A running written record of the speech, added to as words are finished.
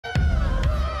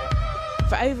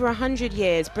For over 100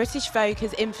 years, British Vogue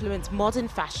has influenced modern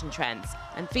fashion trends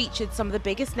and featured some of the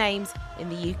biggest names in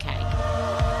the UK.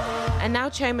 And now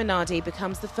Chioma Nnadi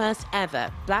becomes the first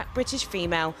ever black British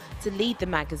female to lead the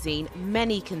magazine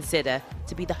many consider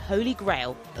to be the holy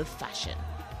grail of fashion.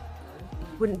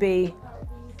 Wouldn't be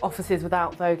offices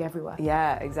without Vogue everywhere.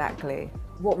 Yeah, exactly.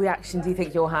 What reaction do you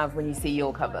think you'll have when you see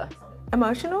your cover?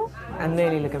 Emotional. I'm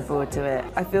really looking forward to it.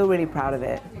 I feel really proud of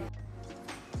it.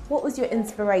 What was your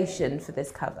inspiration for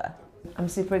this cover? I'm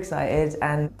super excited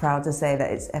and proud to say that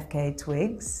it's FK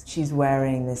Twigs. She's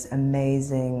wearing this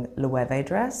amazing Loewe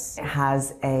dress. It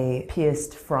has a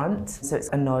pierced front, so it's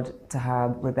a nod to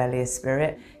her rebellious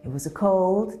spirit. It was a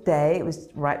cold day, it was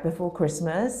right before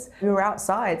Christmas. We were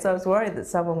outside, so I was worried that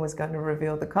someone was going to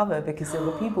reveal the cover because there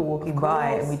were people walking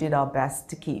by, and we did our best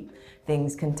to keep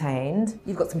things contained.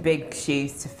 You've got some big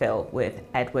shoes to fill with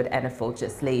Edward Enninful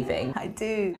just leaving. I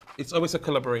do. It's always a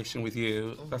collaboration with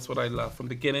you. That's what I love, from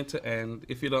beginning to end.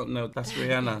 If you don't know, that's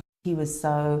Rihanna. He was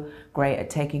so great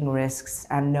at taking risks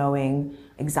and knowing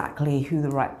exactly who the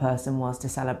right person was to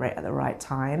celebrate at the right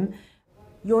time.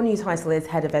 Your new title is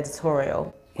Head of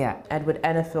Editorial. Yeah. Edward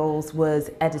Enninful's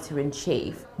was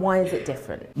Editor-in-Chief. Why is it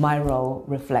different? My role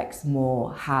reflects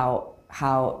more how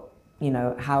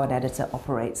an editor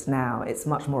operates now. It's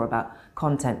much more about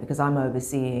content because I'm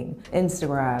overseeing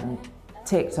Instagram,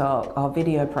 TikTok, our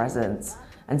video presence.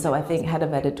 And so I think head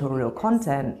of editorial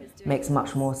content makes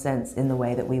much more sense in the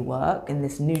way that we work. In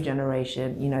this new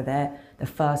generation, the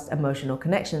first emotional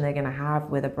connection they're going to have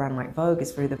with a brand like Vogue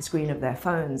is through the screen of their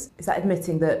phones. Is that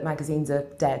admitting that magazines are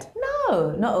dead?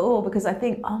 No, not at all, because I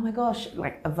think, oh my gosh,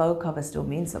 like a Vogue cover still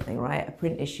means something, right? A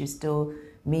print issue still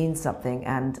means something,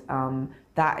 and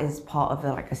that is part of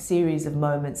a series of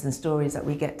moments and stories that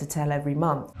we get to tell every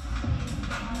month.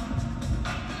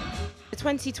 A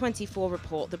 2024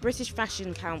 report, the British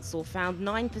Fashion Council found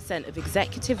 9% of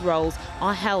executive roles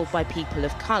are held by people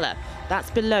of colour.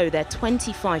 That's below their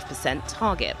 25%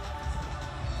 target.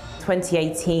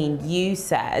 2018, you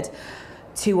said,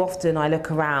 too often I look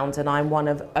around and I'm one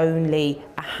of only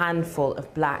a handful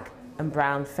of black and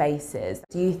brown faces.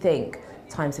 Do you think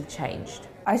times have changed?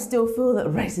 I still feel that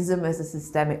racism is a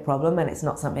systemic problem and it's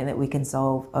not something that we can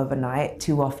solve overnight.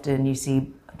 Too often you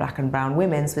see black and brown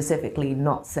women specifically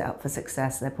not set up for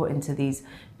success. They're put into these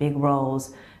big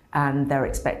roles and they're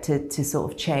expected to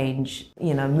sort of change,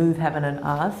 move heaven and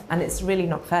earth, and it's really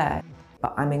not fair.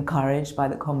 But I'm encouraged by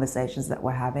the conversations that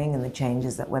we're having and the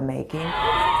changes that we're making.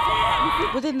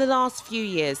 Within the last few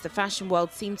years, the fashion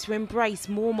world seemed to embrace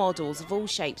more models of all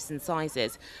shapes and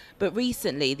sizes. But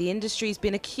recently, the industry's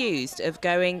been accused of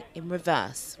going in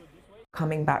reverse.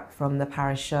 Coming back from the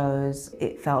Paris shows,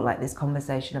 it felt like this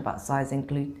conversation about size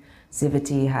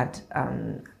inclusivity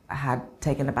had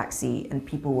taken a back seat, and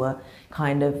people were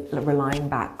kind of relying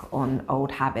back on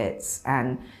old habits,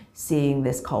 and seeing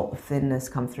this cult of thinness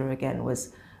come through again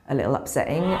was a little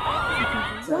upsetting.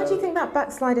 So why do you think that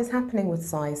backslide is happening with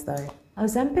size, though?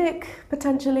 Ozempic,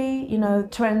 potentially.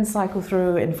 Trends cycle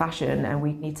through in fashion, and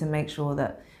we need to make sure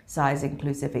that size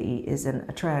inclusivity isn't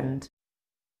a trend.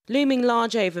 Looming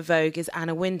large over Vogue is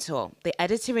Anna Wintour, the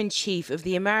editor-in-chief of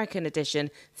the American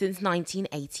edition since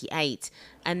 1988,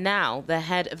 and now the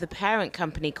head of the parent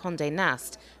company Conde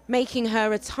Naste, making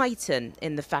her a titan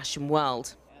in the fashion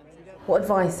world. What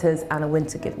advice has Anna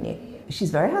Wintour given you? She's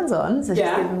very hands-on, so she's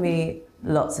given me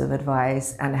lots of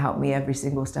advice and helped me every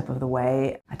single step of the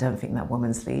way. I don't think that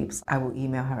woman sleeps. I will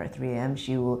email her at 3 a.m.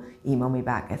 She will email me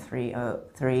back at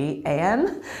 3:03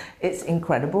 a.m. It's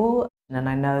incredible. And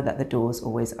I know that the door's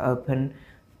always open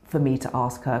for me to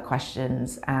ask her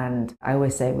questions. And I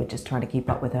always say we're just trying to keep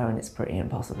up with her, and it's pretty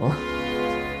impossible.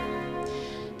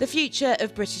 The future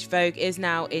of British Vogue is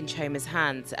now in Chioma's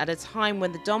hands at a time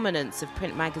when the dominance of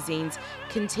print magazines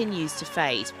continues to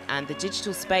fade and the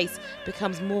digital space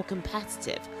becomes more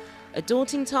competitive. A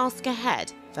daunting task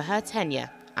ahead for her tenure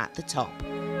at the top.